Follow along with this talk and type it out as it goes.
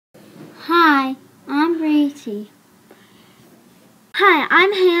Hi, I'm Bradys. Hi,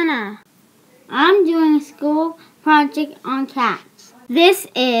 I'm Hannah. I'm doing a school project on cats. This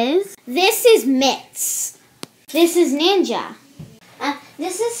is Mitts. This is Ninja.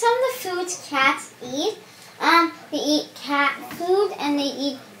 This is some of the foods cats eat. They eat cat food and they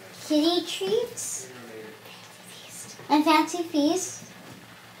eat kitty treats and fancy feast.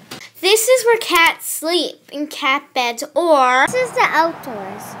 This is where cats sleep in cat beds, or this is the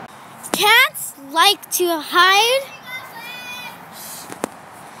outdoors. Cats like to hide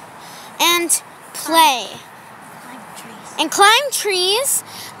and play and climb trees.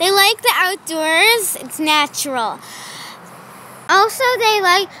 They like the outdoors. It's natural. Also, they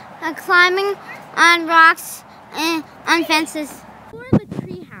like climbing on rocks and on fences. For the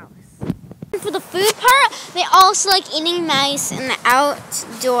tree house. For the food part, they also like eating mice in the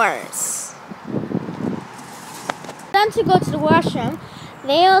outdoors. Then to go to the washroom,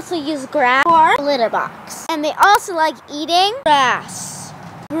 they also use grass or litter box. And they also like eating grass.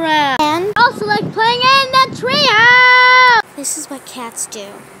 And also like playing in the tree house. This is what cats do.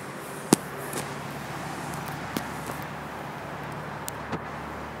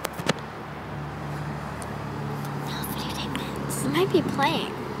 They might be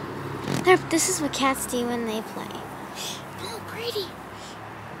playing. This is what cats do when they play. Oh, Brady.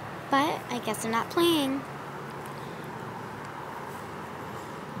 But I guess they're not playing.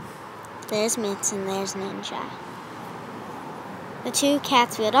 There's Mitts and there's Ninja. The two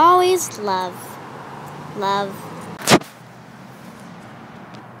cats we'd always love.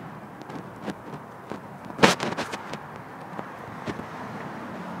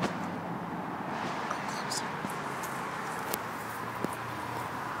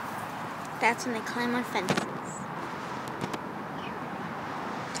 That's when they climb on fences.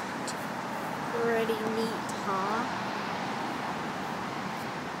 Pretty neat, huh?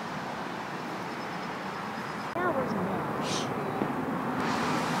 That was Mitch.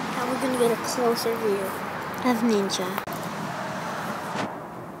 Now we're gonna get a closer view of Ninja.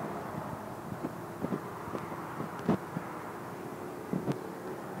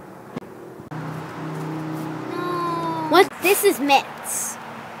 No. What? This is Mitts.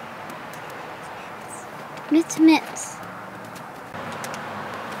 Mitts.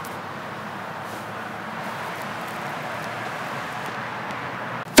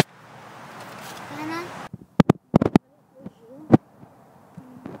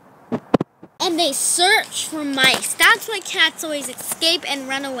 And they search for mice. That's why cats always escape and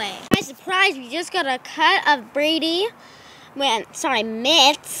run away. Surprise, we just got a cut of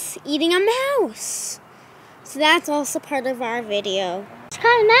Mitts eating a mouse. So that's also part of our video. It's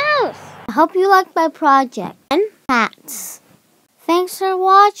kind of mouse. I hope you liked my project. And cats. Thanks for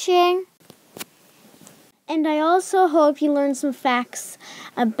watching. And I also hope you learned some facts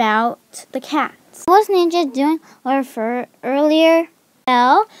about the cats. What was Ninja doing earlier?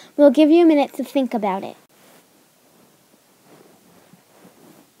 Well, we'll give you a minute to think about it.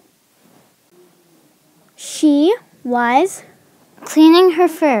 She was cleaning her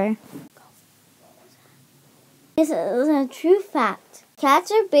fur. This is a true fact.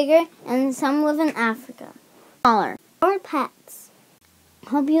 Cats are bigger and some live in Africa. Smaller. Or pets.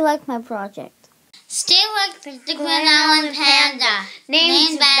 Hope you like my project. Stay like the Glen Island Panda.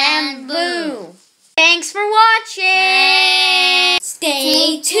 Name's Bamboo. Thanks for watching.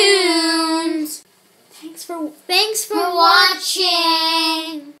 Stay tuned. Thanks for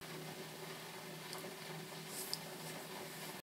watching.